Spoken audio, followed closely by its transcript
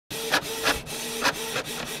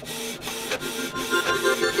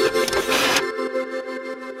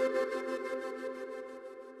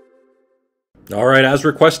All right, as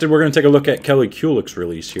requested, we're going to take a look at Kelly Kulick's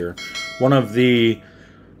release here. One of the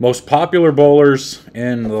most popular bowlers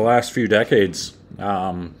in the last few decades.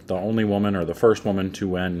 The only woman, or the first woman to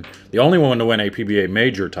win, the only woman to win a PBA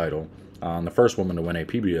major title, the first woman to win a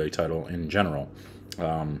PBA title in general.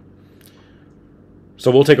 So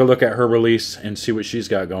we'll take a look at her release and see what she's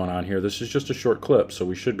got going on here. This is just a short clip, so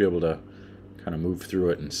we should be able to kind of move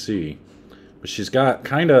through it and see. But she's got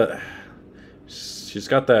that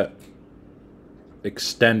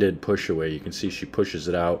extended push away. You can see she pushes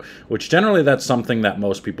it out, which generally that's something that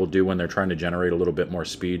most people do when they're trying to generate a little bit more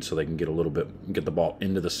speed so they can get the ball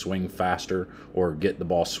into the swing faster or get the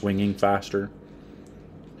ball swinging faster.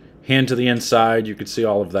 Hand to the inside, you can see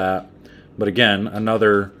all of that. But again,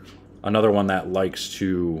 another one that likes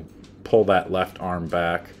to pull that left arm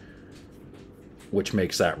back, which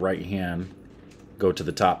makes that right hand go to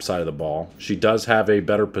the top side of the ball. She does have a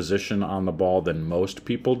better position on the ball than most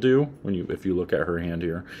people do. If you look at her hand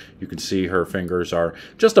here, you can see her fingers are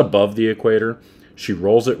just above the equator. She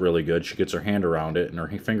rolls it really good. She gets her hand around it, and her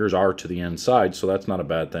fingers are to the inside, so that's not a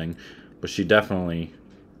bad thing. But she definitely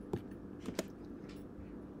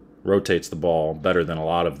rotates the ball better than a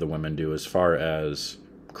lot of the women do as far as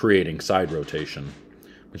creating side rotation.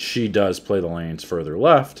 But she does play the lanes further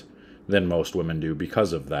left than most women do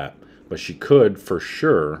because of that. But she could, for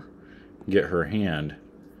sure, get her hand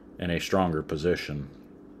in a stronger position.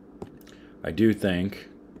 I do think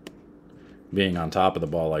being on top of the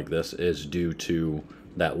ball like this is due to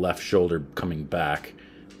that left shoulder coming back,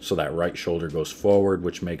 so that right shoulder goes forward,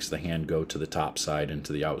 which makes the hand go to the top side and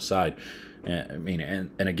to the outside.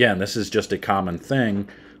 And again, this is just a common thing,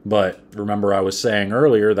 but remember I was saying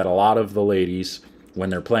earlier that a lot of the ladies, when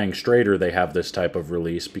they're playing straighter, they have this type of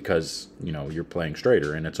release because, you know, you're playing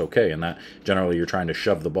straighter and it's okay. And that generally you're trying to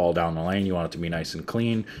shove the ball down the lane. You want it to be nice and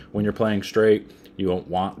clean when you're playing straight. You don't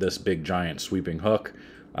want this big giant sweeping hook.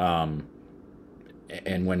 And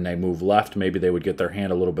when they move left, maybe they would get their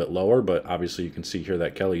hand a little bit lower, but obviously you can see here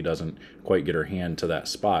that Kelly doesn't quite get her hand to that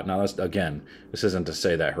spot. Now, that's, again, this isn't to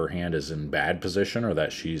say that her hand is in bad position or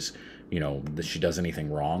that she's, you know, that she does anything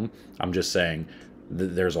wrong. I'm just saying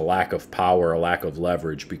there's a lack of power, a lack of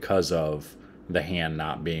leverage because of the hand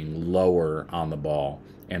not being lower on the ball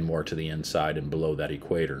and more to the inside and below that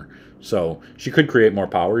equator. So she could create more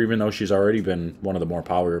power, even though she's already been one of the more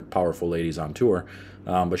powerful ladies on tour.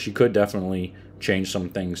 But she could definitely change some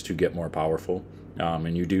things to get more powerful.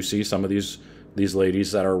 And you do see some of these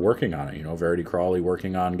ladies that are working on it. You know, Verity Crawley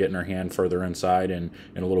working on getting her hand further inside and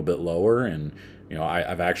a little bit lower. And you know,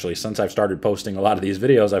 I've actually, since I've started posting a lot of these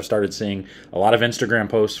videos, I've started seeing a lot of Instagram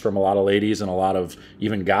posts from a lot of ladies and a lot of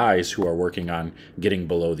even guys who are working on getting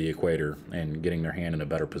below the equator and getting their hand in a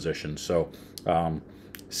better position. So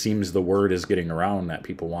seems the word is getting around that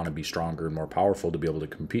people want to be stronger and more powerful to be able to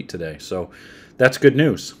compete today. So that's good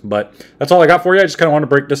news. But that's all I got for you. I just kind of want to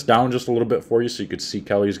break this down just a little bit for you so you could see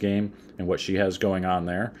Kelly's game and what she has going on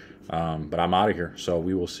there. But I'm out of here. So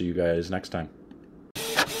we will see you guys next time.